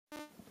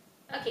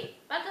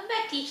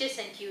teachers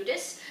and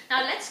tutors.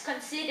 Now let's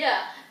consider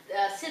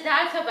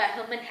Siddhartha by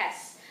Hermann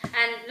Hesse.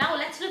 And now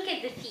let's look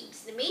at the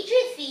themes. The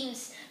major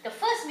themes, the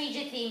first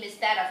major theme is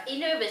that of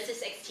inner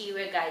versus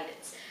exterior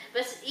guidance.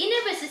 But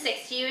inner versus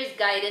exterior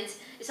guidance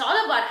is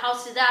all about how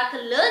Siddhartha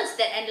learns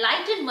that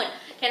enlightenment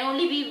can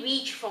only be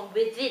reached from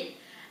within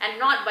and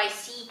not by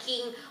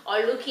seeking or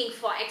looking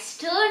for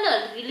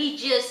external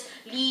religious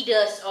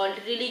leaders or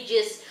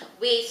religious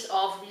ways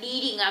of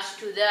leading us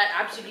to that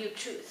absolute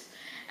truth.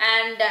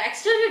 And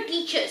external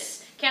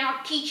teachers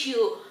cannot teach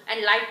you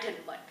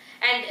enlightenment.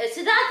 And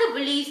Siddhartha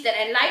believes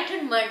that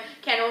enlightenment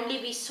can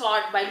only be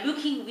sought by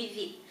looking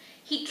within.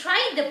 He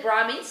tried the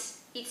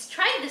Brahmins, he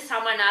tried the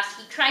Samanas,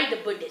 he tried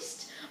the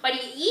Buddhists. But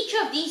in each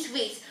of these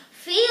ways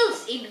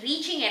fails in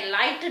reaching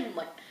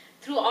enlightenment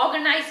through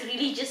organized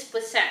religious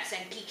precepts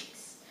and teachings.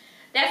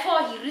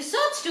 Therefore, he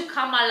resorts to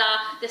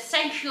Kamala, the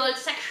sensual,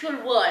 sexual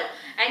world,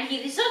 and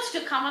he resorts to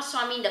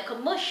Kamaswami in the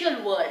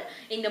commercial world,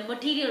 in the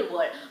material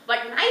world.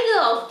 But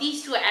neither of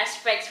these two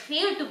aspects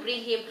fail to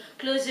bring him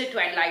closer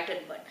to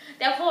enlightenment.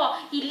 Therefore,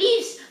 he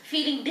leaves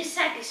feeling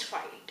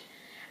dissatisfied.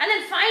 And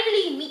then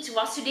finally, he meets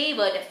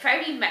Vasudeva, the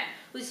ferryman,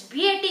 whose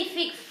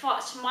beatific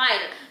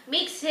smile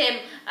makes him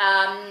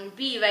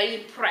be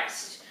very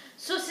impressed.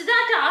 So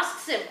Siddhartha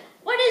asks him,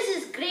 what is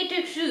his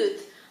greater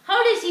truth?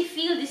 How does he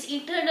feel this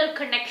internal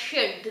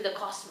connection to the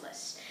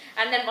cosmos?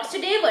 And then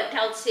Vasudeva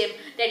tells him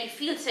that he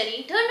feels an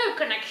internal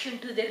connection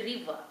to the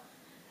river,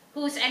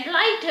 who is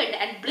enlightened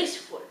and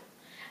blissful.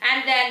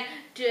 And then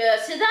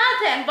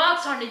Siddhartha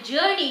embarks on a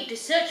journey to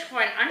search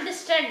for an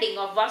understanding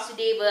of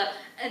Vasudeva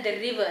and the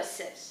river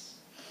says.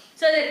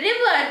 So the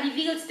river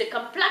reveals the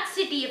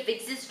complexity of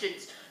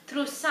existence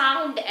through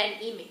sound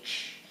and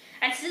image.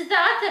 And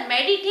Siddhartha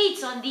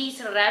meditates on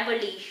these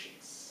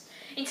revelations.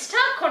 In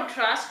stark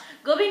contrast,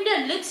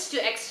 Govinda looks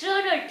to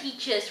external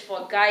teachers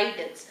for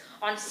guidance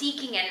on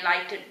seeking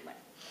enlightenment.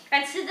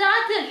 And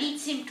Siddhartha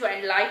leads him to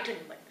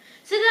enlightenment.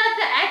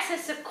 Siddhartha acts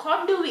as a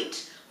conduit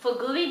for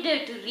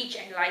Govinda to reach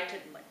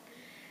enlightenment.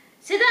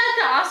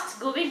 Siddhartha asks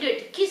Govinda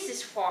to kiss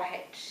his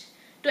forehead,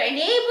 to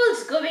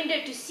enable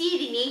Govinda to see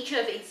the nature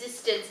of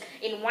existence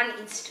in one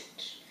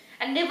instant.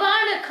 And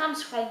Nirvana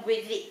comes from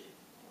within.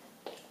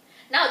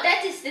 Now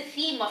that is the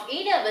theme of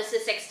inner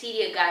versus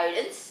exterior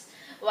guidance,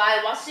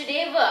 while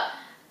Vasudeva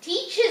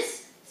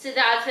teaches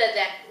Siddhartha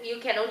that you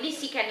can only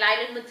seek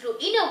enlightenment through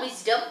inner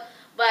wisdom,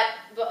 but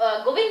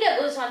Govinda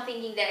goes on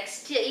thinking that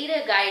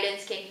exterior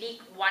guidance can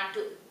lead one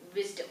to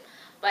wisdom.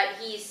 But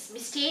he is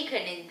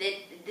mistaken in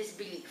this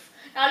belief.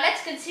 Now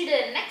let's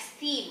consider the next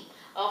theme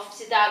of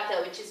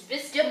Siddhartha, which is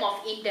wisdom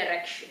of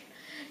indirection.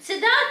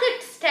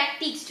 Siddhartha's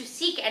tactics to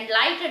seek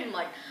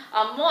enlightenment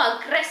are more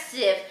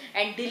aggressive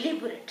and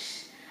deliberate.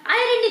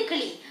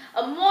 Ironically,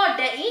 a more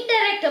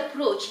indirect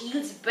approach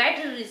yields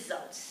better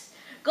results.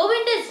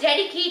 Govinda is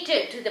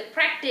dedicated to the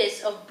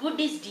practice of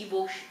Buddhist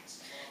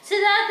devotions.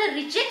 Siddhartha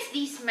rejects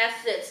these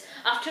methods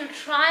after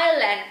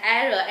trial and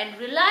error and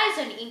relies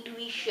on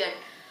intuition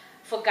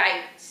for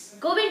guidance.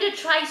 Govinda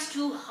tries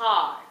too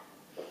hard.